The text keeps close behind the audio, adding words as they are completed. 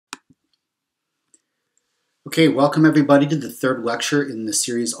Okay, welcome everybody to the third lecture in the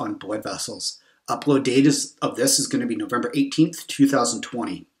series on blood vessels. Upload date of this is going to be November 18th,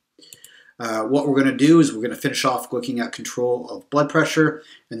 2020. What we're going to do is we're going to finish off looking at control of blood pressure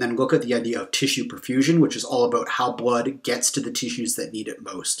and then look at the idea of tissue perfusion, which is all about how blood gets to the tissues that need it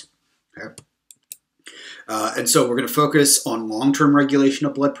most. Okay? And so we're going to focus on long-term regulation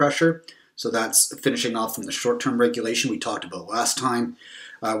of blood pressure. So that's finishing off from the short-term regulation we talked about last time.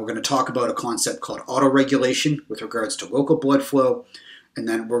 We're going to talk about a concept called autoregulation with regards to local blood flow, and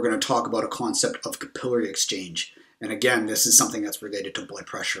then we're going to talk about a concept of capillary exchange. And again, this is something that's related to blood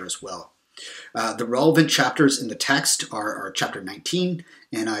pressure as well. The relevant chapters in the text are chapter 19,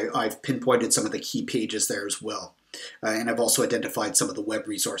 and I've pinpointed some of the key pages there as well. And I've also identified some of the web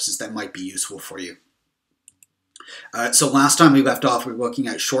resources that might be useful for you. So last time we left off, we were looking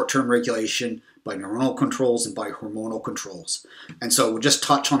at short-term regulation by neuronal controls and by hormonal controls. And so we'll just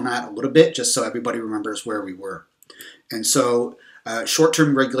touch on that a little bit just so everybody remembers where we were. And so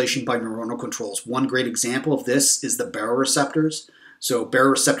short-term regulation by neuronal controls. One great example of this is the baroreceptors. So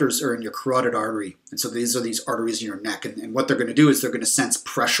baroreceptors are in your carotid artery. And so these are these arteries in your neck. And what they're going to do is they're going to sense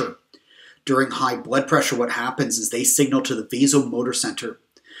pressure. During high blood pressure, what happens is they signal to the vasomotor center.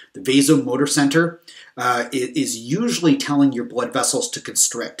 The vasomotor center is usually telling your blood vessels to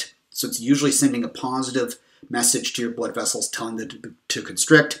constrict. So it's usually sending a positive message to your blood vessels telling them to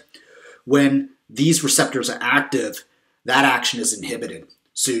constrict. When these receptors are active, that action is inhibited.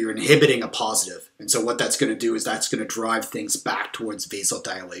 So you're inhibiting a positive. And so what that's going to do is that's going to drive things back towards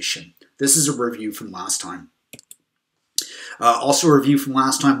vasodilation. This is a review from last time. Also a review from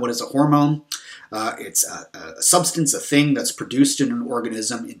last time, what is a hormone? It's a substance, a thing that's produced in an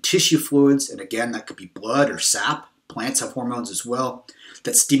organism in tissue fluids, and again, that could be blood or sap. Plants have hormones as well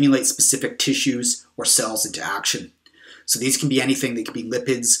that stimulate specific tissues or cells into action. So these can be anything. They can be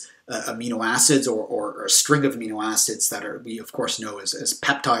lipids, amino acids, or a string of amino acids that we of course know as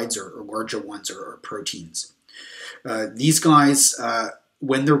peptides or larger ones or proteins. These guys,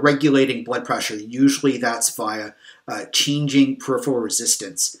 when they're regulating blood pressure, usually that's via changing peripheral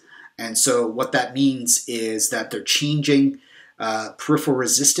resistance. And so what that means is that they're changing peripheral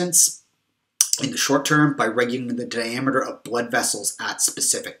resistance in the short term by regulating the diameter of blood vessels at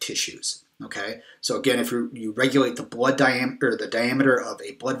specific tissues. Okay, so again, if you regulate the blood diameter, the diameter of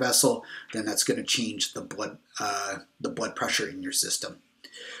a blood vessel, then that's going to change the blood pressure in your system.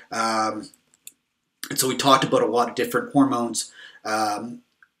 And so we talked about a lot of different hormones.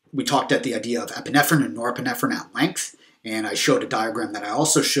 We talked at the idea of epinephrine and norepinephrine at length. And I showed a diagram that I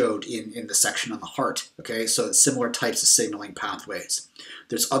also showed in the section on the heart. Okay, so it's similar types of signaling pathways.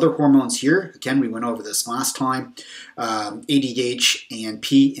 There's other hormones here. Again, we went over this last time. ADH,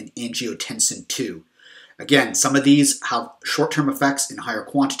 ANP, and angiotensin II. Again, some of these have short-term effects in higher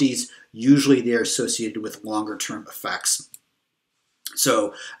quantities. Usually they're associated with longer-term effects.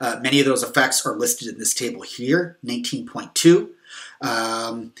 So many of those effects are listed in this table here, 19.2.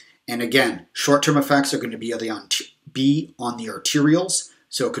 And again, short-term effects are going to be on the arterioles,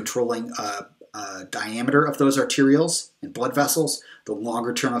 so controlling diameter of those arterioles and blood vessels. The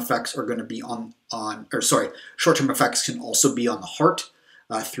longer-term effects are going to be short-term effects can also be on the heart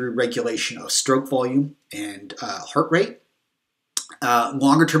through regulation of stroke volume and heart rate.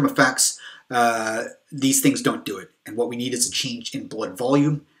 Longer-term effects, these things don't do it. And what we need is a change in blood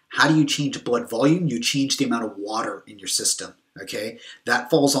volume. How do you change blood volume? You change the amount of water in your system. Okay, that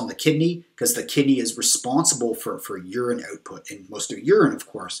falls on the kidney because the kidney is responsible for urine output, and most of urine, of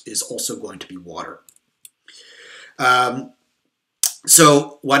course, is also going to be water.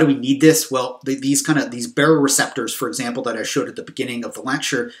 So why do we need this? Well, these baroreceptors, for example, that I showed at the beginning of the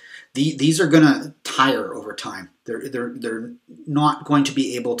lecture, these are going to tire over time. They're not going to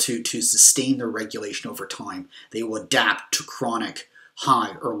be able to sustain their regulation over time. They will adapt to chronic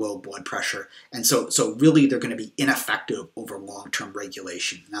high or low blood pressure. And so really they're going to be ineffective over long-term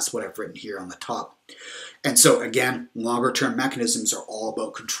regulation. And that's what I've written here on the top. And so again, longer-term mechanisms are all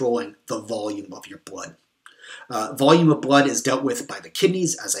about controlling the volume of your blood. Volume of blood is dealt with by the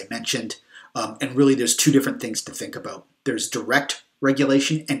kidneys, as I mentioned. And really there's two different things to think about. There's direct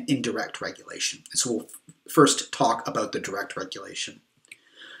regulation and indirect regulation. And so we'll first talk about the direct regulation.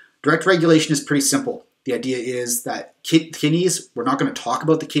 Direct regulation is pretty simple. The idea is that kidneys, we're not going to talk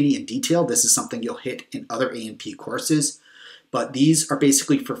about the kidney in detail. This is something you'll hit in other A&P courses. But these are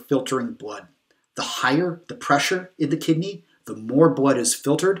basically for filtering blood. The higher the pressure in the kidney, the more blood is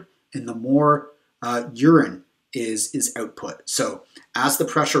filtered and the more urine is output. So as the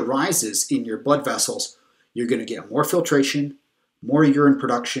pressure rises in your blood vessels, you're going to get more filtration, more urine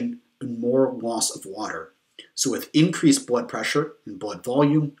production, and more loss of water. So with increased blood pressure and blood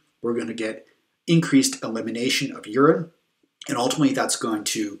volume, we're going to get increased elimination of urine, and ultimately that's going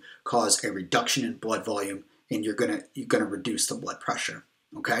to cause a reduction in blood volume, and you're gonna reduce the blood pressure.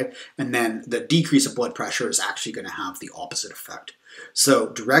 Okay, and then the decrease of blood pressure is actually going to have the opposite effect. So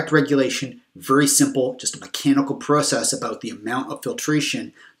direct regulation, very simple, just a mechanical process about the amount of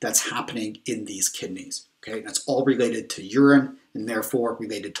filtration that's happening in these kidneys. Okay, and that's all related to urine and therefore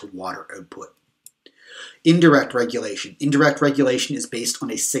related to water output. Indirect regulation. Indirect regulation is based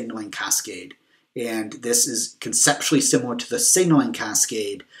on a signaling cascade. And this is conceptually similar to the signaling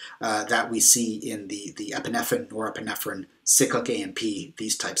cascade that we see in the epinephrine, norepinephrine, cyclic AMP,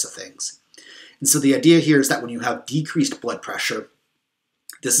 these types of things. And so the idea here is that when you have decreased blood pressure,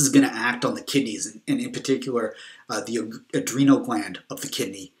 this is going to act on the kidneys, and in particular, the adrenal gland of the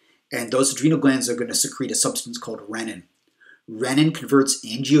kidney. And those adrenal glands are going to secrete a substance called renin. Renin converts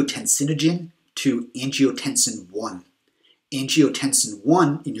angiotensinogen to angiotensin 1. Angiotensin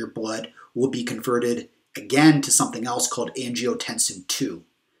 1 in your blood will be converted again to something else called angiotensin 2.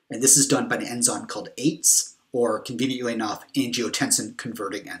 And this is done by an enzyme called ATES, or conveniently enough, angiotensin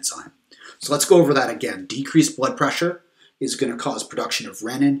converting enzyme. So let's go over that again. Decreased blood pressure is going to cause production of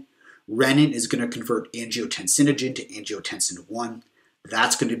renin. Renin is going to convert angiotensinogen to angiotensin 1.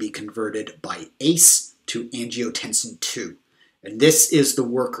 That's going to be converted by ACE to angiotensin 2. And this is the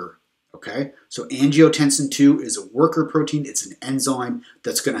worker. Okay, so angiotensin 2 is a worker protein. It's an enzyme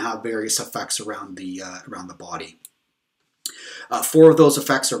that's going to have various effects around the body. 4 of those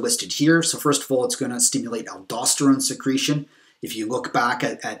effects are listed here. So first of all, it's going to stimulate aldosterone secretion. If you look back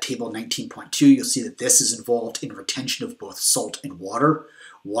at table 19.2, you'll see that this is involved in retention of both salt and water.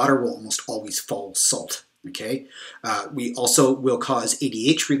 Water will almost always follow salt. Okay, we also will cause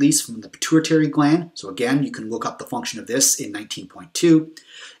ADH release from the pituitary gland. So again, you can look up the function of this in 19.2.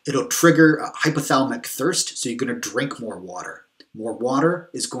 It'll trigger hypothalamic thirst, so you're going to drink more water. More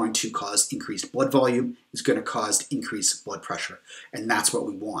water is going to cause increased blood volume, is going to cause increased blood pressure. And that's what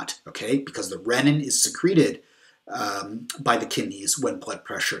we want, okay? Because the renin is secreted by the kidneys when blood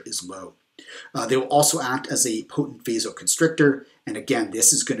pressure is low. They will also act as a potent vasoconstrictor, and again,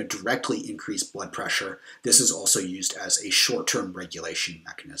 this is going to directly increase blood pressure. This is also used as a short-term regulation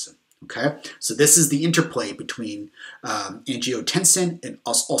mechanism. Okay, so this is the interplay between angiotensin and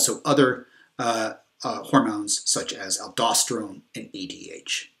also other hormones such as aldosterone and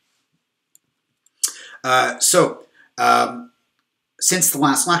ADH. Since the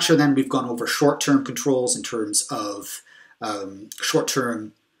last lecture, then, we've gone over short-term controls in terms of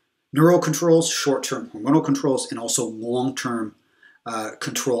short-term neural controls, short-term hormonal controls, and also long-term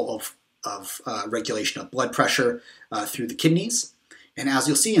control of regulation of blood pressure through the kidneys. And as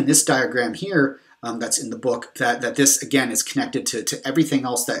you'll see in this diagram here, that's in the book, that this, again, is connected to everything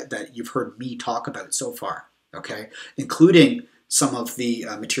else that you've heard me talk about so far, okay? Including some of the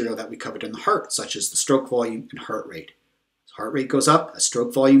material that we covered in the heart, such as the stroke volume and heart rate. As heart rate goes up, as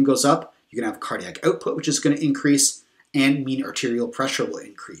stroke volume goes up, you're going to have cardiac output, which is going to increase, and mean arterial pressure will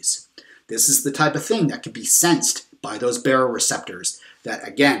increase. This is the type of thing that can be sensed by those baroreceptors that,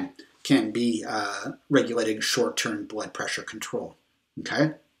 again, can be regulating short-term blood pressure control.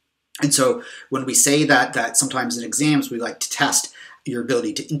 Okay, and so when we say that sometimes in exams we like to test your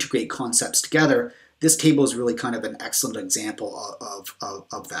ability to integrate concepts together, this table is really kind of an excellent example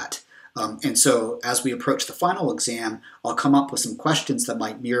of that. And so as we approach the final exam, I'll come up with some questions that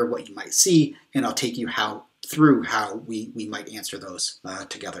might mirror what you might see, and I'll take you through how we might answer those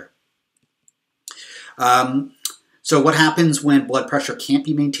together. So what happens when blood pressure can't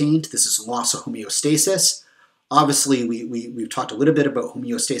be maintained? This is loss of homeostasis. Obviously, we've talked a little bit about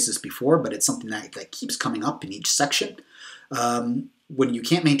homeostasis before, but it's something that keeps coming up in each section. When you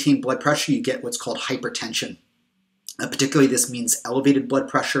can't maintain blood pressure, you get what's called hypertension. Particularly, this means elevated blood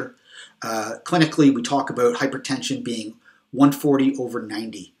pressure. Clinically, we talk about hypertension being 140 over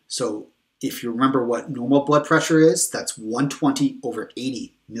 90. So if you remember what normal blood pressure is, that's 120 over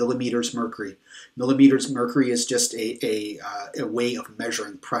 80 millimeters mercury. Millimeters mercury is just a way of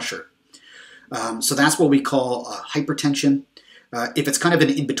measuring pressure. So that's what we call hypertension. If it's kind of an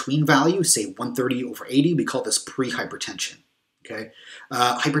in-between value, say 130 over 80, we call this pre-hypertension. Okay,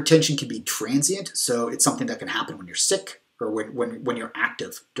 hypertension can be transient, so it's something that can happen when you're sick or when you're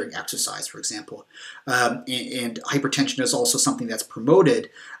active during exercise, for example. And hypertension is also something that's promoted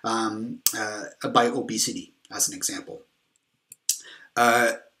by obesity, as an example.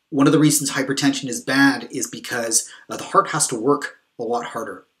 One of the reasons hypertension is bad is because the heart has to work a lot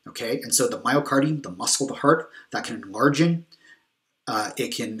harder. Okay, and so the myocardium, the muscle of the heart, that can enlarge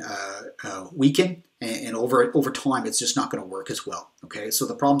it can weaken, and over time, it's just not going to work as well. Okay, so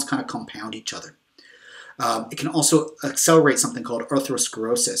the problems kind of compound each other. It can also accelerate something called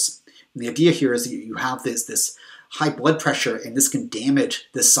atherosclerosis, And the idea here is that you have this high blood pressure, and this can damage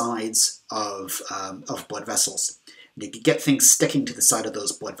the sides of blood vessels. And you can get things sticking to the side of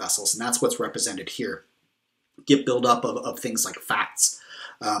those blood vessels, and that's what's represented here. Get buildup of things like fats,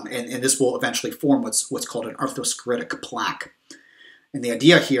 and this will eventually form what's called an atherosclerotic plaque. And the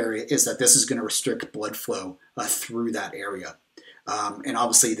idea here is that this is going to restrict blood flow through that area. And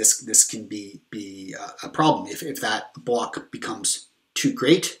obviously this can be a problem. If that block becomes too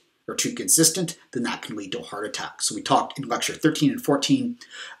great or too consistent, then that can lead to a heart attack. So we talked in lecture 13 and 14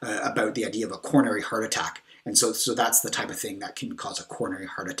 about the idea of a coronary heart attack. And so that's the type of thing that can cause a coronary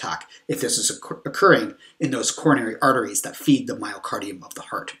heart attack if this is occurring in those coronary arteries that feed the myocardium of the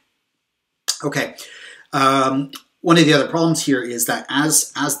heart. Okay. One of the other problems here is that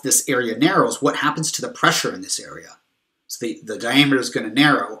as this area narrows, what happens to the pressure in this area? So the diameter is going to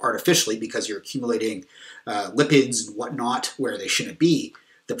narrow artificially because you're accumulating lipids and whatnot where they shouldn't be.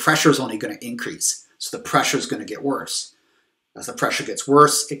 The pressure is only going to increase. So the pressure is going to get worse. As the pressure gets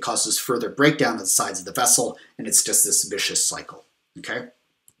worse, it causes further breakdown of the sides of the vessel, and it's just this vicious cycle. Okay.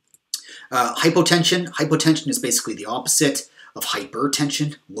 Hypotension. Hypotension is basically the opposite of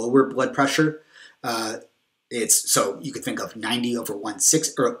hypertension, lower blood pressure. So you could think of 90 over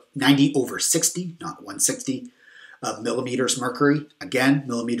 60, not 160 millimeters mercury. Again,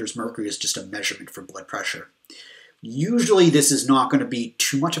 millimeters mercury is just a measurement for blood pressure. Usually this is not going to be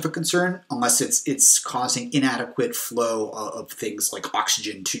too much of a concern unless it's causing inadequate flow of things like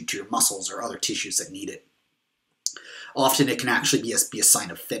oxygen to your muscles or other tissues that need it. Often it can actually be a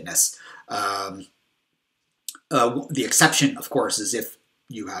sign of fitness. The exception, of course, is if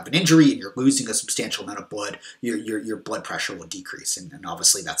you have an injury and you're losing a substantial amount of blood, your blood pressure will decrease, and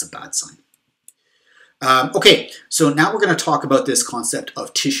obviously that's a bad sign. Okay, so now we're going to talk about this concept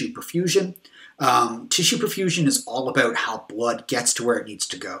of tissue perfusion. Tissue perfusion is all about how blood gets to where it needs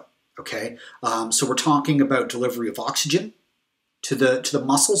to go. Okay, so we're talking about delivery of oxygen to the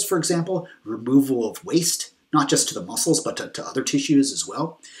muscles, for example, removal of waste, not just to the muscles but to other tissues as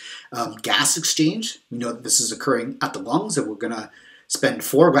well. Gas exchange. We know that this is occurring at the lungs, and we're going to spend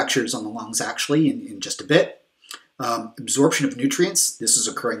 4 lectures on the lungs actually in just a bit. Absorption of nutrients. This is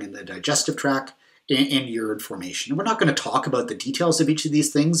occurring in the digestive tract. And urine formation. And we're not going to talk about the details of each of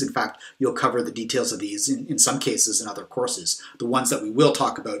these things. In fact, you'll cover the details of these in some cases in other courses. The ones that we will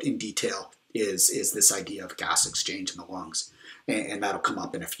talk about in detail is this idea of gas exchange in the lungs. And that'll come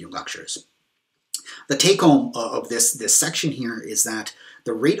up in a few lectures. The take-home of this section here is that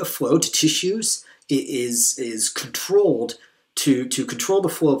the rate of flow to tissues is controlled to control the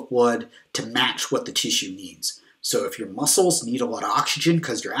flow of blood to match what the tissue needs. So if your muscles need a lot of oxygen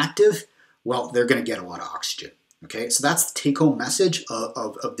because you're active, well, they're going to get a lot of oxygen. Okay, so that's the take-home message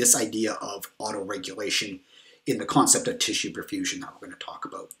of this idea of autoregulation in the concept of tissue perfusion that we're going to talk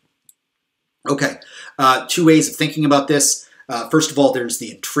about. Okay, 2 ways of thinking about this. First of all, there's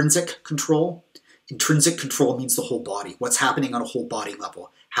the intrinsic control. Intrinsic control means the whole body. What's happening on a whole body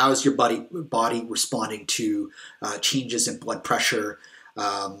level? How is your body responding to changes in blood pressure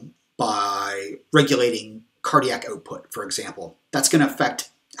by regulating cardiac output, for example? That's going to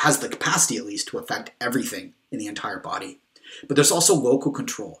has the capacity at least to affect everything in the entire body. But there's also local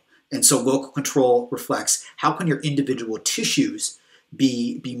control. And so local control reflects how can your individual tissues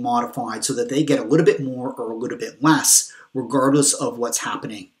be modified so that they get a little bit more or a little bit less regardless of what's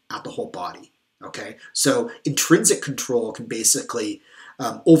happening at the whole body. Okay, so intrinsic control can basically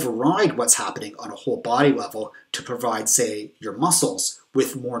override what's happening on a whole body level to provide, say, your muscles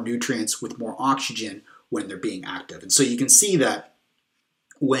with more nutrients, with more oxygen when they're being active. And so you can see that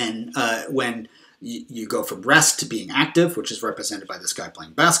when you go from rest to being active, which is represented by this guy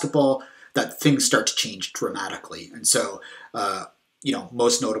playing basketball, that things start to change dramatically. And so,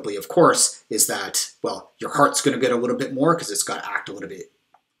 most notably, of course, is that, well, your heart's going to get a little bit more because it's got to act a little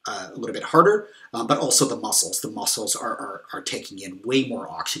bit harder, but also the muscles. The muscles are taking in way more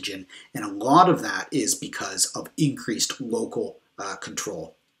oxygen, and a lot of that is because of increased local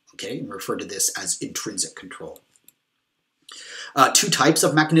control. Okay, and we refer to this as intrinsic control. 2 types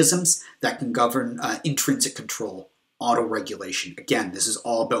of mechanisms that can govern intrinsic control: autoregulation. Again, this is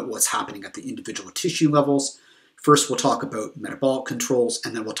all about what's happening at the individual tissue levels. First, we'll talk about metabolic controls,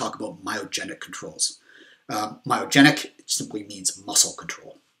 and then we'll talk about myogenic controls. Myogenic simply means muscle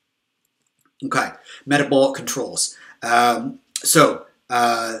control. Okay, metabolic controls. So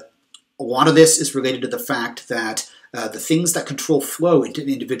a lot of this is related to the fact that the things that control flow into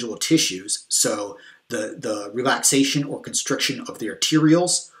individual tissues, so the relaxation or constriction of the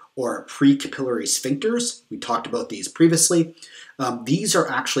arterioles or precapillary sphincters, we talked about these previously, these are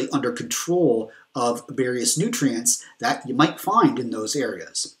actually under control of various nutrients that you might find in those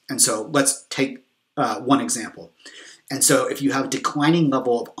areas. And so let's take one example. And so if you have a declining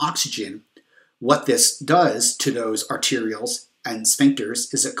level of oxygen, what this does to those arterioles and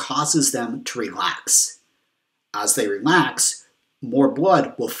sphincters is it causes them to relax. As they relax, more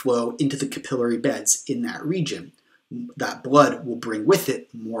blood will flow into the capillary beds in that region. That blood will bring with it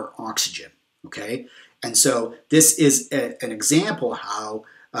more oxygen, okay? And so this is an example how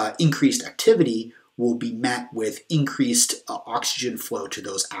increased activity will be met with increased oxygen flow to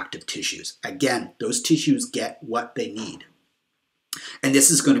those active tissues. Again, those tissues get what they need. And this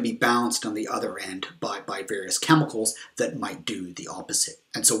is going to be balanced on the other end by various chemicals that might do the opposite.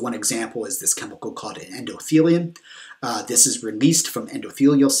 And so one example is this chemical called endothelin. This is released from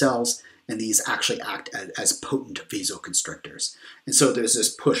endothelial cells, and these actually act as potent vasoconstrictors. And so there's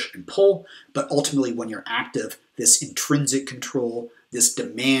this push and pull, but ultimately when you're active, this intrinsic control, this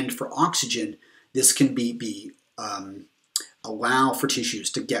demand for oxygen, this can allow for tissues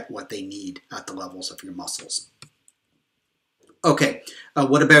to get what they need at the levels of your muscles. Okay,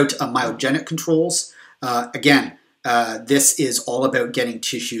 what about myogenic controls? Again, this is all about getting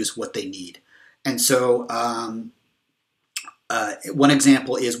tissues what they need. And so one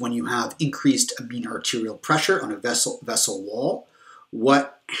example is when you have increased mean arterial pressure on a vessel wall,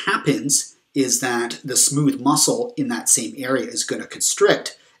 what happens is that the smooth muscle in that same area is going to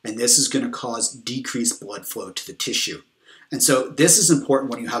constrict, and this is going to cause decreased blood flow to the tissue. And so this is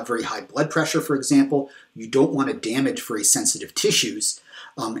important when you have very high blood pressure, for example. You don't want to damage very sensitive tissues.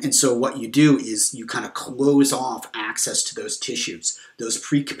 And so what you do is you kind of close off access to those tissues. Those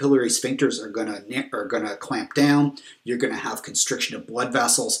precapillary sphincters are going to clamp down. You're going to have constriction of blood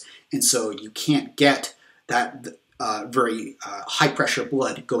vessels. And so you can't get that very high pressure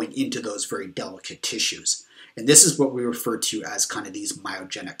blood going into those very delicate tissues. And this is what we refer to as kind of these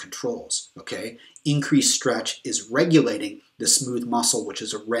myogenic controls, okay? Increased stretch is regulating the smooth muscle which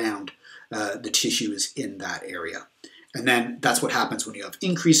is around the tissues in that area. And then that's what happens when you have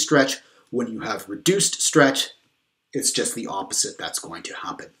increased stretch. When you have reduced stretch, it's just the opposite that's going to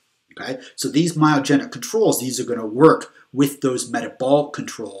happen, okay? So these myogenic controls, these are going to work with those metabolic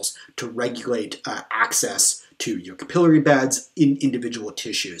controls to regulate access to your capillary beds in individual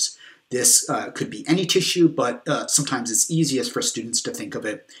tissues. This could be any tissue, but sometimes it's easiest for students to think of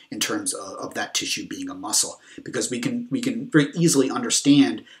it in terms of that tissue being a muscle, because we can very easily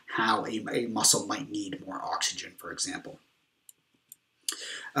understand how a muscle might need more oxygen, for example.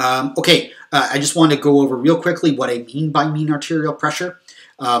 Okay, I just want to go over real quickly what I mean by mean arterial pressure.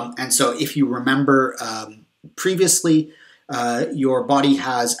 And so if you remember previously, your body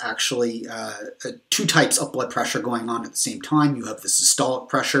has actually two types of blood pressure going on at the same time. You have the systolic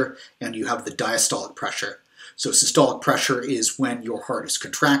pressure and you have the diastolic pressure. So systolic pressure is when your heart is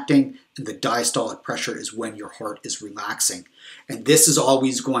contracting, and the diastolic pressure is when your heart is relaxing. And this is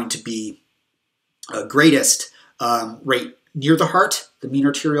always going to be greatest right near the heart. The mean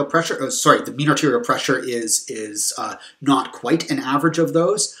arterial pressure, the mean arterial pressure is not quite an average of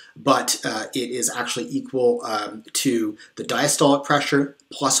those, but it is actually equal to the diastolic pressure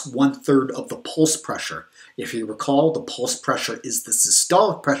plus 1/3 of the pulse pressure. If you recall, the pulse pressure is the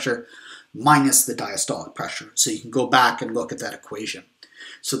systolic pressure minus the diastolic pressure. So you can go back and look at that equation.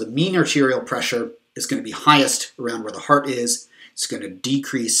 So the mean arterial pressure is going to be highest around where the heart is. It's going to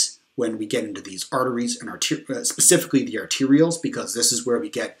decrease when we get into these arteries, and specifically the arterioles, because this is where we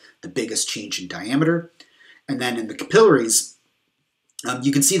get the biggest change in diameter. And then in the capillaries,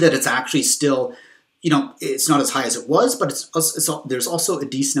 you can see that it's actually still, it's not as high as it was, but there's also a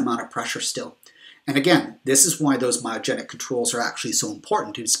decent amount of pressure still. And again, this is why those myogenic controls are actually so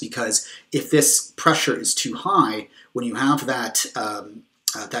important. It's because if this pressure is too high, when you have that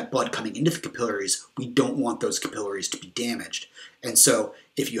blood coming into the capillaries, we don't want those capillaries to be damaged. And so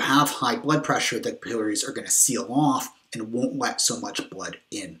if you have high blood pressure, the capillaries are going to seal off and won't let so much blood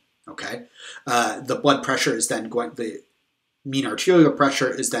in, okay? The blood pressure is then the mean arterial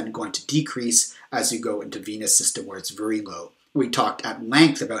pressure is then going to decrease as you go into venous system where it's very low. We talked at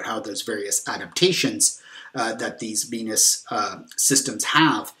length about how there's various adaptations that these venous systems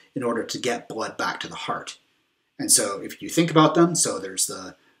have in order to get blood back to the heart. And so if you think about them, so there's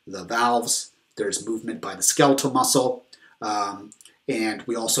the valves, there's movement by the skeletal muscle, and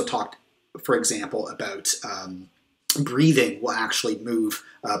we also talked, for example, about breathing will actually move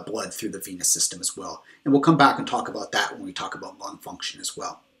blood through the venous system as well. And we'll come back and talk about that when we talk about lung function as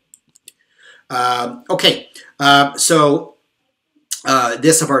well.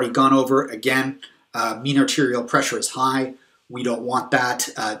 This I've already gone over. Again, mean arterial pressure is high We don't want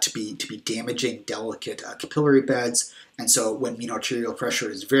that to be damaging delicate capillary beds. And so when mean arterial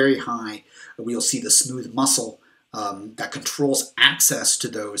pressure is very high, we'll see the smooth muscle that controls access to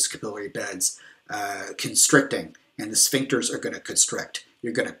those capillary beds constricting, and the sphincters are going to constrict.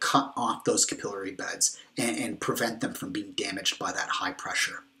 You're going to cut off those capillary beds and prevent them from being damaged by that high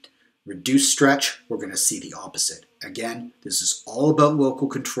pressure. Reduced stretch, we're going to see the opposite. Again, this is all about local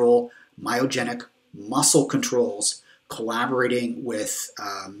control, myogenic muscle controls, collaborating with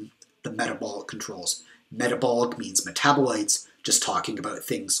the metabolic controls. Metabolic means metabolites, just talking about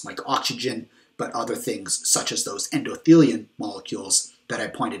things like oxygen, but other things such as those endothelium molecules that I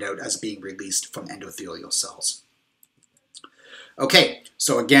pointed out as being released from endothelial cells. Okay,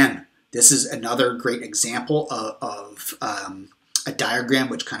 so again, this is another great example of a diagram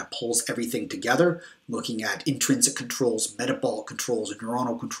which kind of pulls everything together, looking at intrinsic controls, metabolic controls,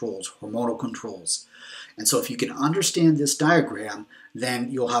 neuronal controls, hormonal controls. And so if you can understand this diagram,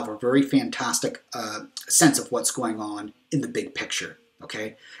 then you'll have a very fantastic sense of what's going on in the big picture,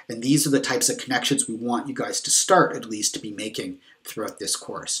 okay? And these are the types of connections we want you guys to start, at least, to be making throughout this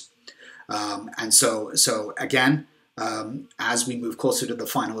course. And so again, as we move closer to the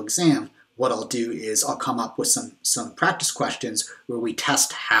final exam, what I'll do is I'll come up with some practice questions where we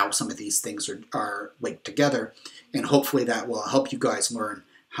test how some of these things are linked together, and hopefully that will help you guys learn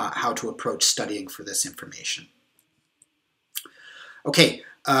how to approach studying for this information. Okay,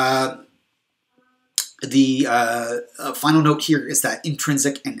 the final note here is that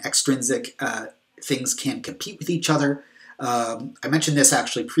intrinsic and extrinsic things can compete with each other. I mentioned this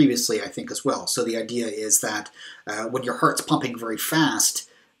actually previously, I think, as well. So the idea is that when your heart's pumping very fast,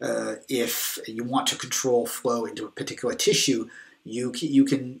 if you want to control flow into a particular tissue, you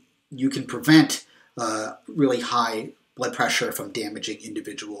can prevent really high blood pressure from damaging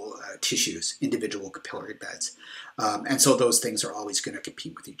individual tissues, individual capillary beds. And so those things are always going to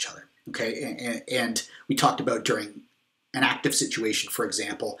compete with each other. Okay, and we talked about during an active situation, for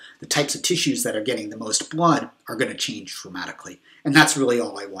example, the types of tissues that are getting the most blood are going to change dramatically. And that's really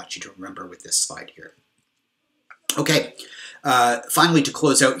all I want you to remember with this slide here. Okay, finally, to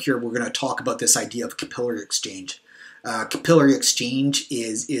close out here, we're going to talk about this idea of capillary exchange. Capillary exchange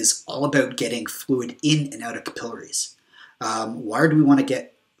is all about getting fluid in and out of capillaries. Why do we want to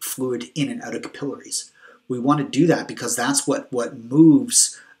get fluid in and out of capillaries? We want to do that because that's what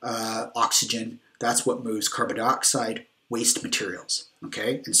moves oxygen, that's what moves carbon dioxide, waste materials,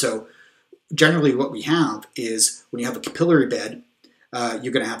 okay? And so generally what we have is when you have a capillary bed,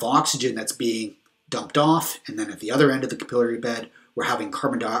 you're going to have oxygen that's being dumped off, and then at the other end of the capillary bed, we're having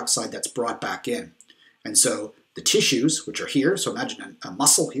carbon dioxide that's brought back in. And so the tissues, which are here, so imagine a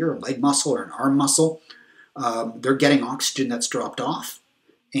muscle here, a leg muscle or an arm muscle, they're getting oxygen that's dropped off,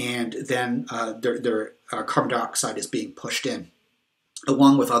 and then their carbon dioxide is being pushed in,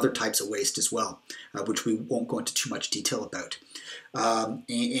 along with other types of waste as well, which we won't go into too much detail about.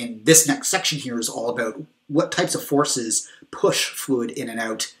 And this next section here is all about what types of forces push fluid in and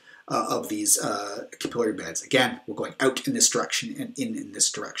out of these capillary beds. Again, we're going out in this direction and in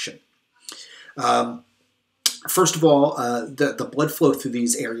this direction. First of all, the blood flow through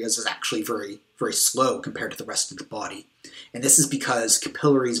these areas is actually very, very slow compared to the rest of the body. And this is because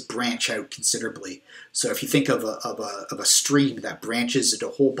capillaries branch out considerably. So if you think of a stream that branches into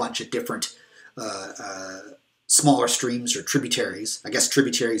a whole bunch of different smaller streams or tributaries, I guess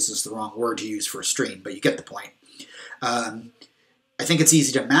tributaries is the wrong word to use for a stream, but you get the point. I think it's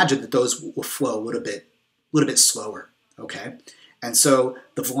easy to imagine that those will flow a little bit slower, okay? And so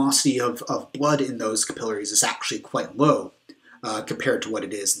the velocity of blood in those capillaries is actually quite low compared to what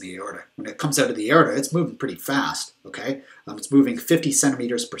it is in the aorta. When it comes out of the aorta, it's moving pretty fast, okay? It's moving 50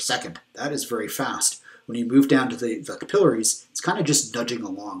 centimeters per second. That is very fast. When you move down to the capillaries, it's kind of just nudging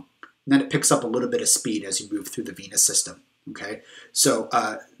along. And then it picks up a little bit of speed as you move through the venous system, okay? So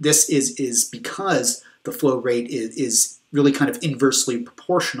this is because the flow rate is really kind of inversely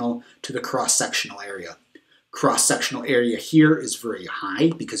proportional to the cross-sectional area. Cross-sectional area here is very high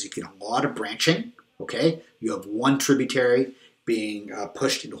because you get a lot of branching, okay? You have one tributary being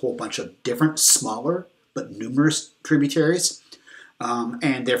pushed into a whole bunch of different, smaller, but numerous tributaries,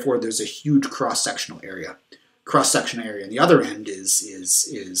 and therefore there's a huge cross-sectional area. Cross-sectional area on the other end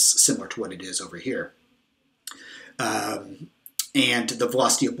is similar to what it is over here. And the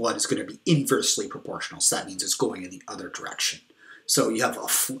velocity of blood is going to be inversely proportional, so that means it's going in the other direction. So you have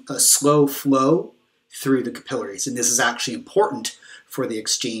a slow flow through the capillaries, and this is actually important for the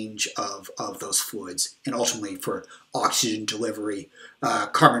exchange of those fluids and ultimately for oxygen delivery,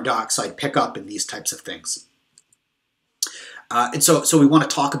 carbon dioxide pickup, and these types of things. And so we want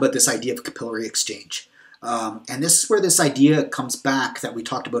to talk about this idea of capillary exchange. And this is where this idea comes back that we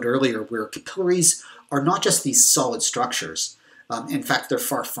talked about earlier, where capillaries are not just these solid structures. In fact, they're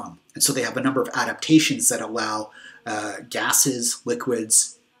far from. And so they have a number of adaptations that allow gases,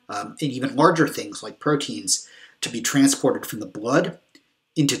 liquids, and even larger things like proteins to be transported from the blood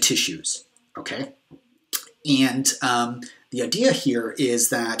into tissues, okay? And the idea here is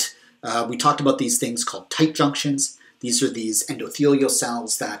that we talked about these things called tight junctions. These are these endothelial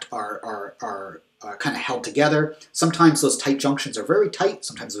cells that are kind of held together. Sometimes those tight junctions are very tight.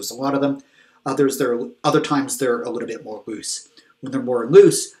 Sometimes there's a lot of them. Other times they're a little bit more loose. When they're more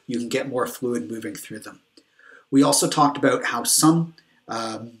loose, you can get more fluid moving through them. We also talked about how some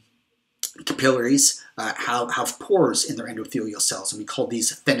capillaries have pores in their endothelial cells, and we call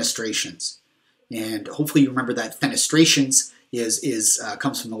these fenestrations. And hopefully you remember that fenestrations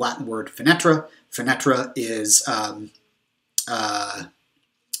comes from the Latin word fenetra. Fenetra is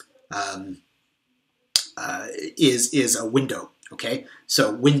a window. Okay,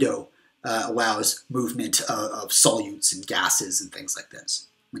 so window allows movement of solutes and gases and things like this.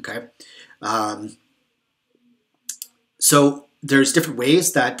 Okay, so there's different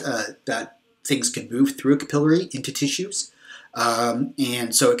ways that that things can move through a capillary into tissues,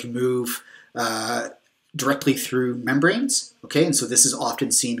 and so it can move directly through membranes. Okay, and so this is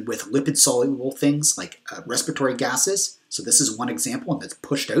often seen with lipid-soluble things like respiratory gases. So this is one example, and that's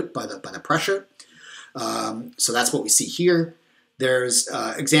pushed out by the pressure. So that's what we see here. There's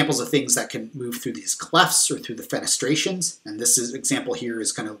examples of things that can move through these clefts or through the fenestrations, and this example here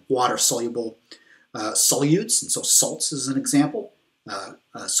is kind of water-soluble solutes, and so salts is an example.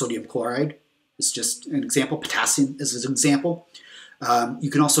 Sodium chloride is just an example. Potassium is an example. You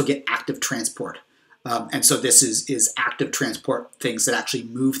can also get active transport. And so this is active transport, things that actually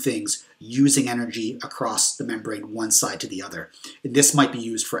move things using energy across the membrane one side to the other. And this might be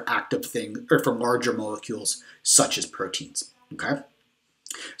used for active things or for larger molecules such as proteins. Okay.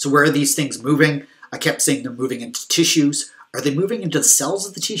 So where are these things moving? I kept saying they're moving into tissues. Are they moving into the cells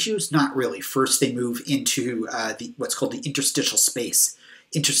of the tissues? Not really. First, they move into what's called the interstitial space.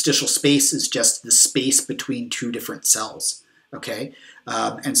 Interstitial space is just the space between two different cells. Okay,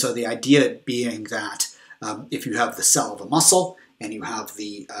 and so the idea being that if you have the cell of a muscle and you have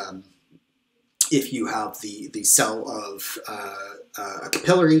the cell of a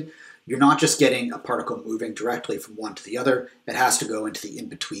capillary, you're not just getting a particle moving directly from one to the other. It has to go into the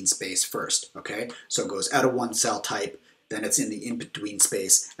in-between space first. Okay, so it goes out of one cell type, then it's in the in-between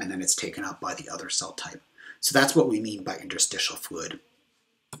space, and then it's taken up by the other cell type. So that's what we mean by interstitial fluid.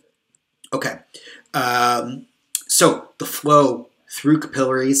 Okay. So the flow through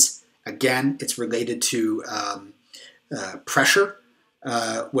capillaries, again, it's related to pressure.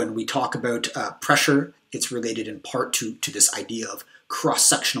 When we talk about pressure, it's related in part to this idea of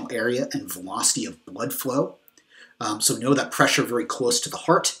cross-sectional area and velocity of blood flow. So know that pressure very close to the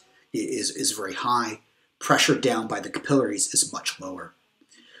heart is very high. Pressure down by the capillaries is much lower.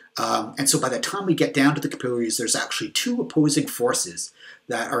 And so by the time we get down to the capillaries, there's actually two opposing forces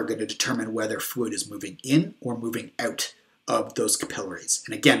that are going to determine whether fluid is moving in or moving out of those capillaries.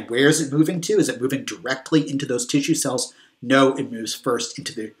 And again, where is it moving to? Is it moving directly into those tissue cells? No, it moves first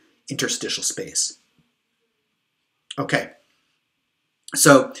into the interstitial space. Okay,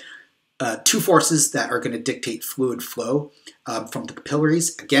 so two forces that are going to dictate fluid flow from the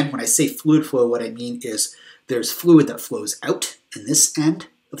capillaries. Again, when I say fluid flow, what I mean is there's fluid that flows out in this end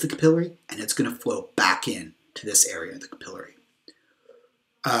of the capillary, and it's going to flow back in to this area of the capillary.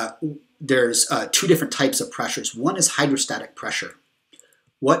 There's two different types of pressures. One is hydrostatic pressure.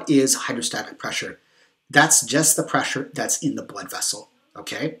 What is hydrostatic pressure? That's just the pressure that's in the blood vessel,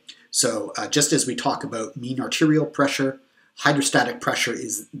 okay? So just as we talk about mean arterial pressure, hydrostatic pressure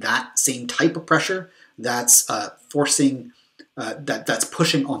is that same type of pressure that's pushing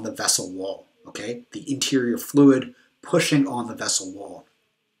on the vessel wall, okay? The interior fluid pushing on the vessel wall.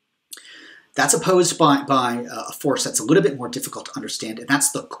 That's opposed by a force that's a little bit more difficult to understand, and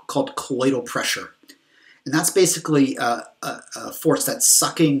that's called colloidal pressure. And that's basically a force that's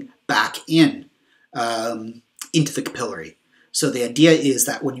sucking back in into the capillary. So the idea is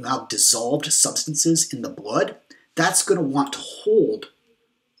that when you have dissolved substances in the blood, that's going to want to hold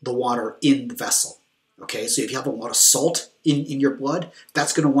the water in the vessel. Okay, so if you have a lot of salt in your blood,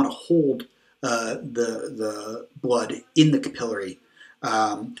 that's going to want to hold the blood in the capillary.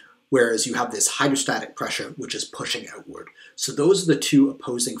 Whereas you have this hydrostatic pressure, which is pushing outward. So those are the two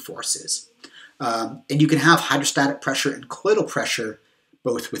opposing forces. And you can have hydrostatic pressure and colloidal pressure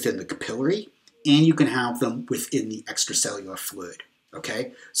both within the capillary, and you can have them within the extracellular fluid.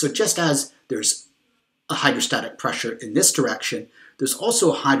 Okay? So just as there's a hydrostatic pressure in this direction, there's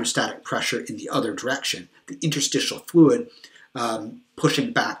also a hydrostatic pressure in the other direction, the interstitial fluid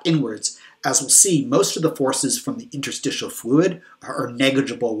pushing back inwards. As we'll see, most of the forces from the interstitial fluid are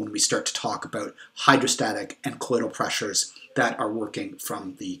negligible when we start to talk about hydrostatic and colloidal pressures that are working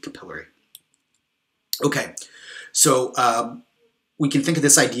from the capillary. Okay, so we can think of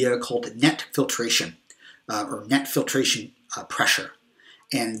this idea called net filtration or net filtration pressure.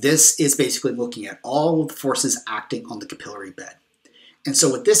 And this is basically looking at all of the forces acting on the capillary bed. And so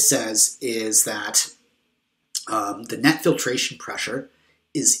what this says is that the net filtration pressure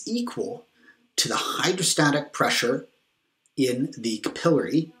is equal to the hydrostatic pressure in the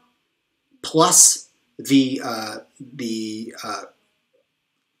capillary plus the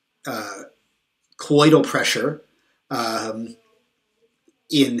colloidal pressure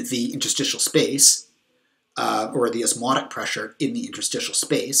in the interstitial space, or the osmotic pressure in the interstitial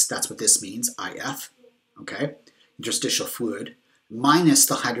space. That's what this means, IF, okay? Interstitial fluid, minus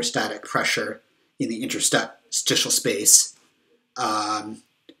the hydrostatic pressure in the interstitial space,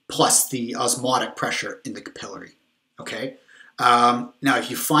 plus the osmotic pressure in the capillary, okay? Now, if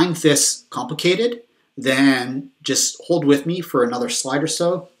you find this complicated, then just hold with me for another slide or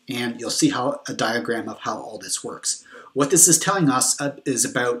so, and you'll see how a diagram of how all this works. What this is telling us is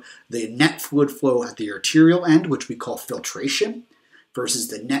about the net fluid flow at the arterial end, which we call filtration, versus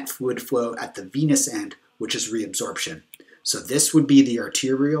the net fluid flow at the venous end, which is reabsorption. So this would be the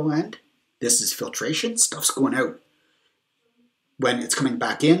arterial end. This is filtration. Stuff's going out. When it's coming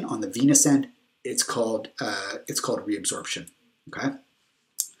back in on the venous end, it's called reabsorption. Okay.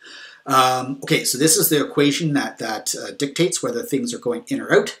 Okay, so this is the equation that dictates whether things are going in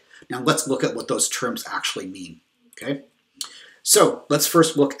or out. Now let's look at what those terms actually mean. Okay, so let's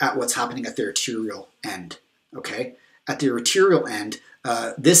first look at what's happening at the arterial end. Okay, at the arterial end,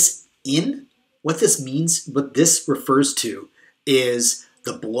 what this means, what this refers to is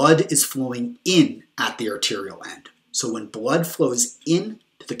the blood is flowing in at the arterial end. So when blood flows in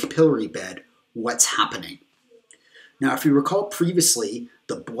to the capillary bed, what's happening? Now, if you recall previously,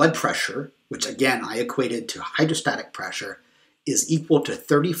 the blood pressure, which again I equated to hydrostatic pressure, is equal to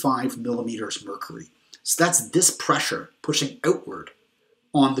 35 millimeters mercury. So that's this pressure pushing outward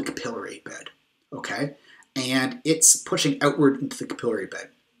on the capillary bed, okay? And it's pushing outward into the capillary bed.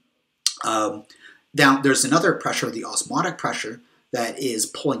 Now, there's another pressure, the osmotic pressure, that is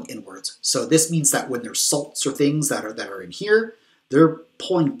pulling inwards. So this means that when there's salts or things that are in here, they're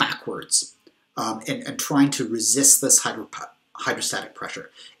pulling backwards and trying to resist this hydrostatic pressure.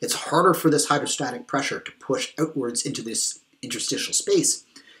 It's harder for this hydrostatic pressure to push outwards into this interstitial space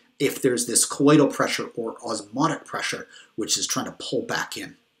if there's this colloidal pressure or osmotic pressure, which is trying to pull back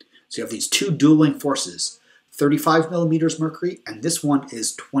in. So you have these two dueling forces, 35 millimeters mercury, and this one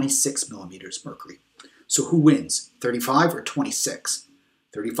is 26 millimeters mercury. So who wins, 35 or 26?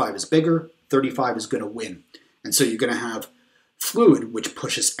 35 is bigger, 35 is going to win. And so you're going to have fluid which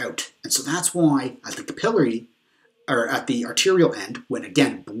pushes out. And so that's why at the capillary, or at the arterial end, when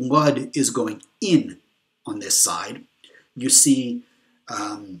again blood is going in on this side, you see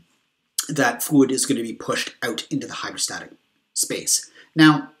that fluid is going to be pushed out into the hydrostatic space.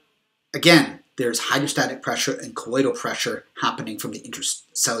 Now, again, there's hydrostatic pressure and colloidal pressure happening from the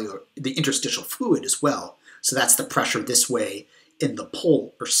interstitial fluid as well. So that's the pressure this way in the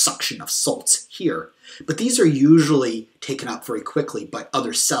pull or suction of salts here. But these are usually taken up very quickly by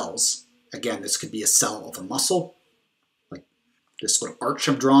other cells. Again, this could be a cell of a muscle, like this little arch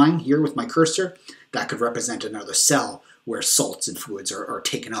I'm drawing here with my cursor. That could represent another cell where salts and fluids are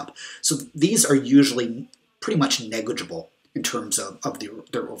taken up. So these are usually pretty much negligible in terms of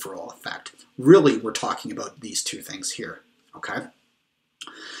their overall effect. Really, we're talking about these two things here, okay?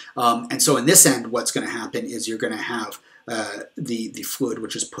 And so in this end, what's going to happen is you're going to have the fluid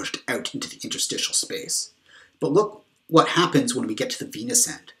which is pushed out into the interstitial space. But look what happens when we get to the venous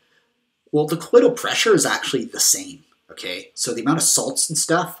end. Well, the colloidal pressure is actually the same, okay? So the amount of salts and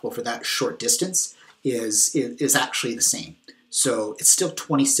stuff over that short distance is actually the same. So it's still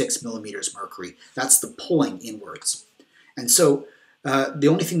 26 millimeters mercury. That's the pulling inwards. And so the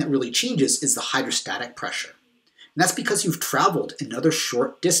only thing that really changes is the hydrostatic pressure. And that's because you've traveled another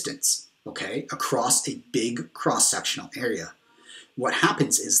short distance, okay, across a big cross-sectional area. What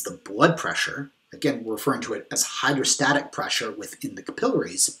happens is the blood pressure, again, we're referring to it as hydrostatic pressure within the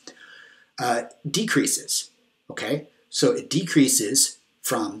capillaries, decreases, okay? So it decreases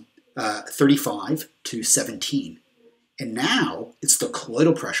from 35 to 17. And now it's the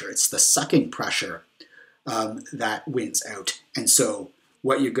colloidal pressure, it's the sucking pressure that wins out. And so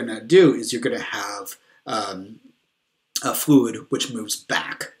what you're going to do is you're going to have a fluid which moves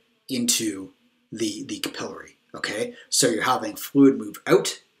back into the capillary, Okay, so you're having fluid move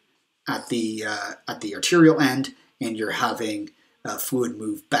out at the arterial end, and you're having fluid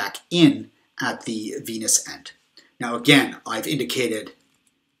move back in at the venous end. Now again, I've indicated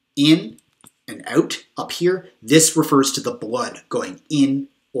in and out up here. This refers to the blood going in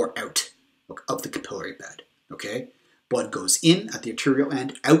or out of the capillary bed. Okay, blood goes in at the arterial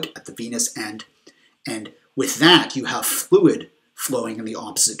end, out at the venous end, and with that you have fluid flowing in the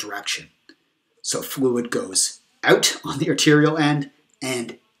opposite direction. So fluid goes out on the arterial end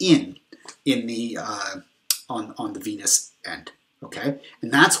and in the on the venous end. Okay,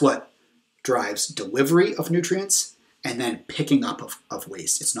 and that's what drives delivery of nutrients and then picking up of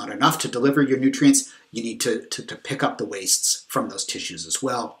waste. It's not enough to deliver your nutrients. You need to pick up the wastes from those tissues as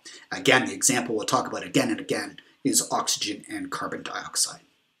well. Again, the example we'll talk about again and again is oxygen and carbon dioxide.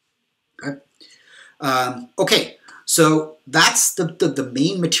 Okay, okay, so that's the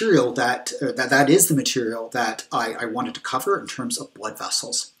main material that is the material that I wanted to cover in terms of blood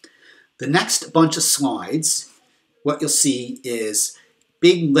vessels. The next bunch of slides, what you'll see is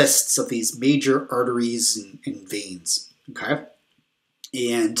big lists of these major arteries and veins, okay?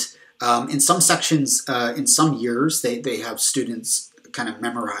 And in some sections, in some years, they have students kind of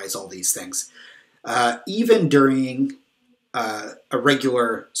memorize all these things. Even during a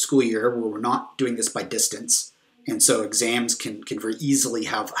regular school year where we're not doing this by distance, and so exams can very easily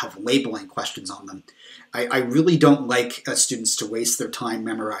have labeling questions on them, I really don't like students to waste their time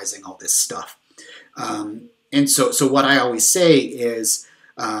memorizing all this stuff. And so what I always say is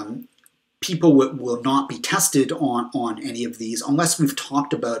people will not be tested on any of these unless we've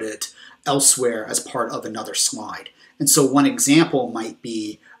talked about it elsewhere as part of another slide. And so one example might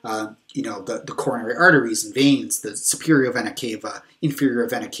be the coronary arteries and veins, the superior vena cava, inferior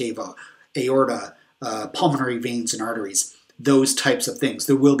vena cava, aorta, pulmonary veins and arteries, those types of things.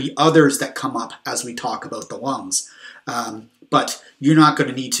 There will be others that come up as we talk about the lungs. But you're not going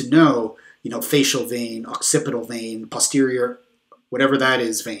to need to know, facial vein, occipital vein, posterior, whatever that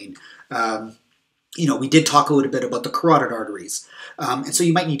is, vein. We did talk a little bit about the carotid arteries. And so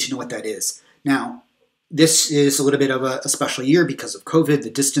you might need to know what that is. Now, this is a little bit of a special year because of COVID, the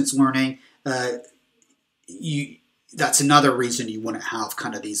distance learning. That's another reason you want to have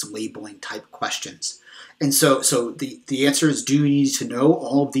kind of these labeling type questions. And so the answer is, do you need to know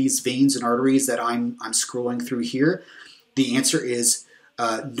all of these veins and arteries that I'm scrolling through here? The answer is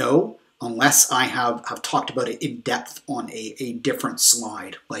no, unless I have talked about it in depth on a different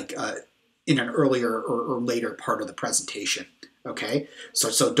slide, like in an earlier or later part of the presentation. Okay,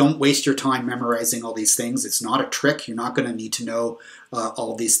 so don't waste your time memorizing all these things. It's not a trick. You're not going to need to know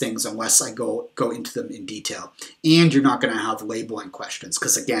all these things unless I go into them in detail. And you're not going to have labeling questions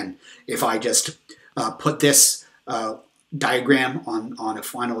because, again, if I just put this diagram on a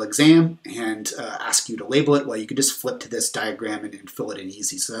final exam and ask you to label it, well, you can just flip to this diagram and fill it in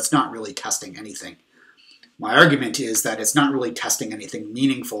easy. So that's not really testing anything. My argument is that it's not really testing anything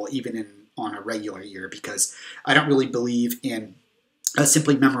meaningful even on a regular year, because I don't really believe in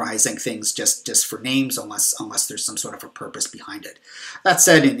simply memorizing things just for names unless there's some sort of a purpose behind it. That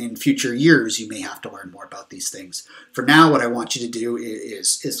said, in future years, you may have to learn more about these things. For now, what I want you to do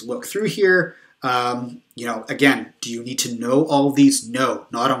is look through here. Again, do you need to know all of these? No,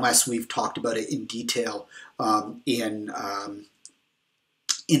 not unless we've talked about it in detail in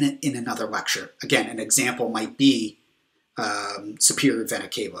another lecture. Again, an example might be superior vena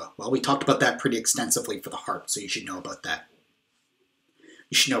cava. Well, we talked about that pretty extensively for the heart, so you should know about that.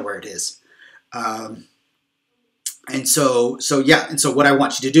 You should know where it is. And so what I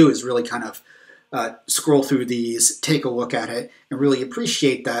want you to do is really kind of scroll through these, take a look at it, and really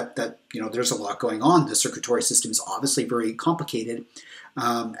appreciate that there's a lot going on. The circulatory system is obviously very complicated,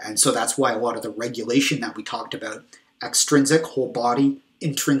 and so that's why a lot of the regulation that we talked about, extrinsic, whole body,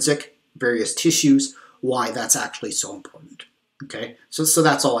 intrinsic, various tissues, why that's actually so important. Okay, so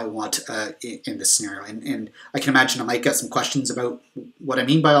that's all I want in this scenario, and I can imagine I might get some questions about what I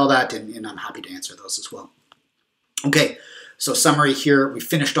mean by all that, and I'm happy to answer those as well. Okay, so summary here, we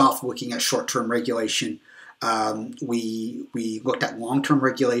finished off looking at short-term regulation. We looked at long-term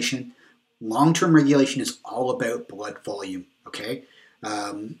regulation. Long-term regulation is all about blood volume, okay?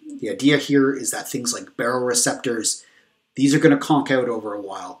 The idea here is that things like baroreceptors, these are going to conk out over a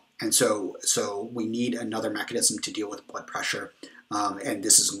while. And so we need another mechanism to deal with blood pressure. And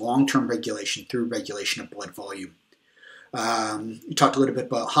this is long-term regulation through regulation of blood volume. We talked a little bit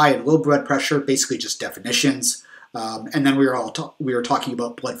about high and low blood pressure, basically just definitions. And then we were talking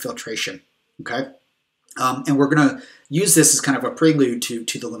about blood filtration, okay? And we're going to use this as kind of a prelude to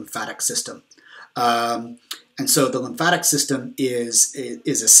the lymphatic system. And so the lymphatic system is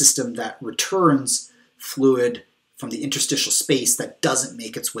a system that returns fluid from the interstitial space that doesn't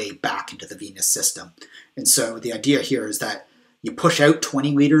make its way back into the venous system. And so the idea here is that you push out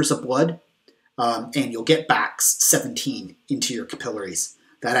 20 liters of blood and you'll get back 17 into your capillaries.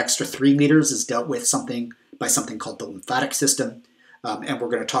 That extra 3 liters is dealt with by something called the lymphatic system, and we're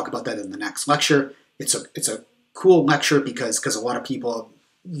going to talk about that in the next lecture. It's a cool lecture because a lot of people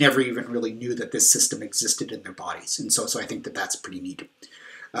never even really knew that this system existed in their bodies, and so I think that's pretty neat.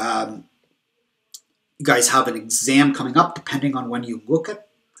 You guys have an exam coming up, depending on when you look at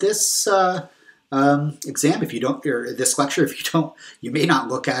this exam. If you don't, or this lecture, if you don't, you may not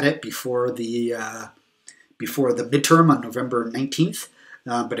look at it before the midterm on November 19th.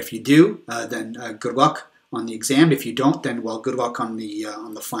 But if you do, then good luck on the exam. If you don't, then well, good luck on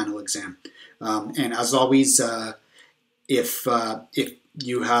the final exam. And as always, if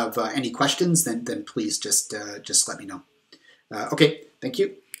you have any questions, then please just let me know. Okay, thank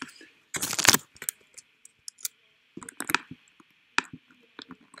you.